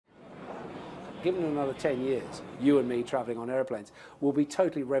Given another 10 years, you and me travelling on airplanes will be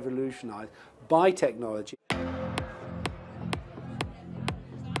totally revolutionised by technology.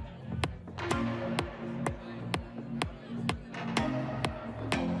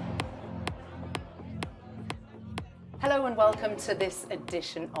 Hello and welcome to this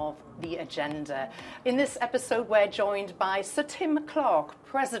edition of The Agenda. In this episode, we're joined by Sir Tim Clark,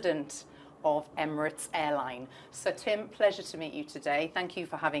 President of Emirates Airline. Sir Tim, pleasure to meet you today. Thank you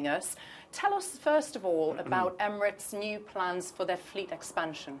for having us. Tell us, first of all, about Emirates' new plans for their fleet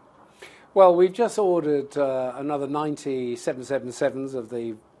expansion. Well, we've just ordered another 90 777s of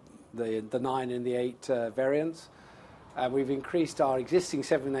the 9 and the 8 variants. We've increased our existing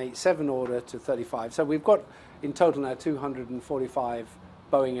 787 order to 35. So we've got in total now 245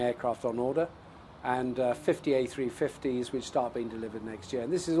 Boeing aircraft on order and 50 A350s which start being delivered next year.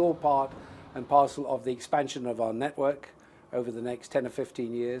 And this is all part and parcel of the expansion of our network over the next 10 or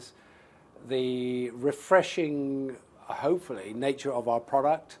 15 years. The refreshing, hopefully, nature of our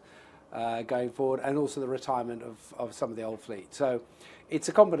product going forward, and also the retirement of some of the old fleet. So it's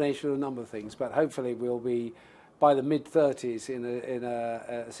a combination of a number of things, but hopefully we'll be by the mid-30s in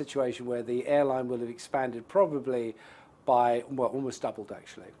a situation where the airline will have expanded probably by, well, almost doubled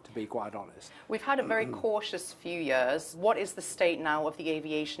actually, to be quite honest. We've had a very cautious few years. What is the state now of the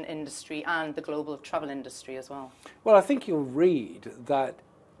aviation industry and the global travel industry as well? Well, I think you'll read that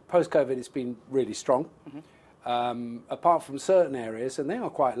post-COVID it's been really strong. Apart from certain areas, and they are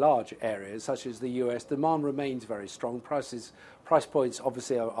quite large areas, such as the US, demand remains very strong. Price points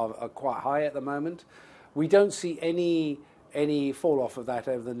obviously are quite high at the moment. We don't see any fall off of that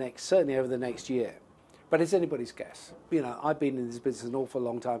certainly over the next year. But it's anybody's guess. You know, I've been in this business an awful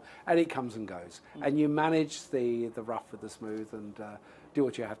long time, and it comes and goes. And you manage the rough with the smooth and do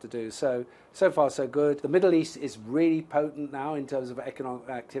what you have to do. So far, so good. The Middle East is really potent now in terms of economic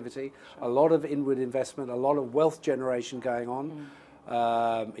activity. Sure. A lot of inward investment, a lot of wealth generation going on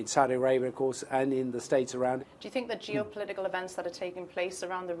in Saudi Arabia, of course, and in the states around. Do you think the geopolitical events that are taking place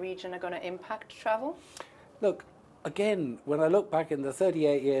around the region are going to impact travel? Look, again, when I look back in the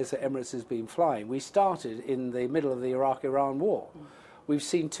 38 years that Emirates has been flying, we started in the middle of the Iraq-Iran war. We've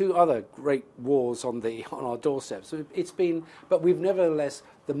seen two other great wars on our doorstep. So but we've nevertheless,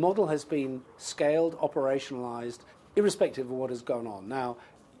 the model has been scaled, operationalised, irrespective of what has gone on. Now,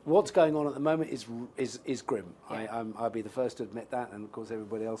 what's going on at the moment is grim. Yeah. I'll be the first to admit that, and of course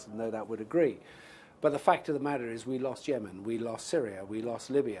everybody else no doubt would agree. But the fact of the matter is we lost Yemen, we lost Syria, we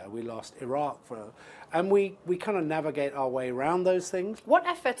lost Libya, we lost Iraq, and we kind of navigate our way around those things. What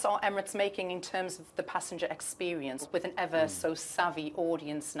efforts are Emirates making in terms of the passenger experience with an ever so savvy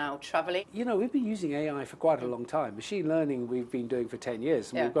audience now travelling? You know, we've been using AI for quite a long time. Machine learning we've been doing for 10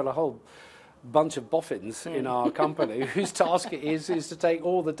 years, and we've got a whole bunch of boffins in our company whose task it is to take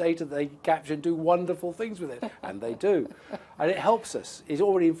all the data they capture and do wonderful things with it, and they do, and it helps us. It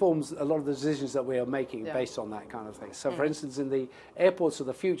already informs a lot of the decisions that we are making based on that kind of thing. So for instance, in the airports of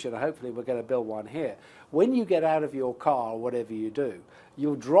the future, and hopefully we're going to build one here, when you get out of your car or whatever you do,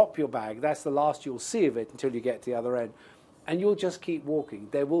 you'll drop your bag. That's the last you'll see of it until you get to the other end, and you'll just keep walking.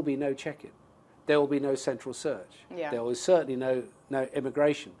 There will be no check-in, there will be no central search, there will certainly no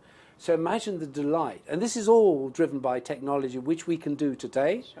immigration. So imagine the delight. And this is all driven by technology, which we can do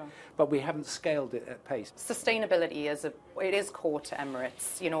today, but we haven't scaled it at pace. Sustainability is core to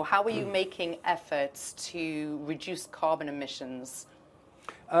Emirates. You know, how are you making efforts to reduce carbon emissions?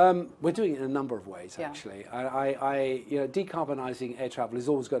 We're doing it in a number of ways, actually. You know, decarbonising air travel is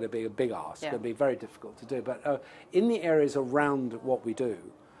always going to be a big ask. It's going to be very difficult to do. But in the areas around what we do,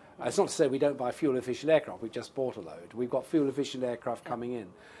 it's not to say we don't buy fuel-efficient aircraft. We've just bought a load. We've got fuel-efficient aircraft coming in.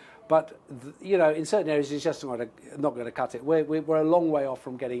 But, you know, in certain areas, it's just not going to cut it. We're a long way off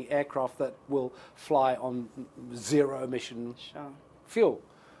from getting aircraft that will fly on zero-emission fuel.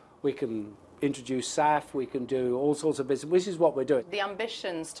 We can introduce SAF, we can do all sorts of business, which is what we're doing. The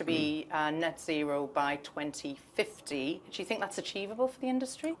ambitions to be net zero by 2050, do you think that's achievable for the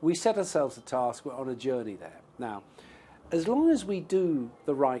industry? We set ourselves a task. We're on a journey there. Now, as long as we do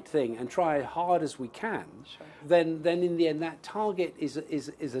the right thing and try as hard as we can, then in the end that target is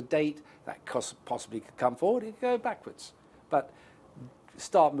a date that possibly could come forward. It could go backwards, but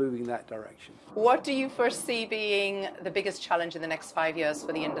start moving in that direction. What do you foresee being the biggest challenge in the next 5 years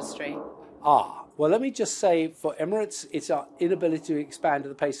for the industry? Well, let me just say for Emirates, it's our inability to expand at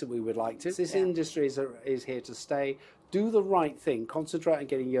the pace that we would like to. This industry is here to stay. Do the right thing. Concentrate on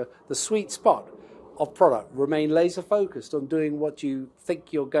getting the sweet spot of product. Remain laser focused on doing what you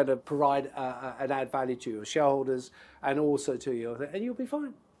think you're going to provide and add value to your shareholders and also to your, and you'll be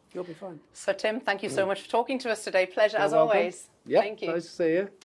fine. You'll be fine. So Tim, thank you so much for talking to us today. Pleasure as always. Yeah, thank you. Nice to see you.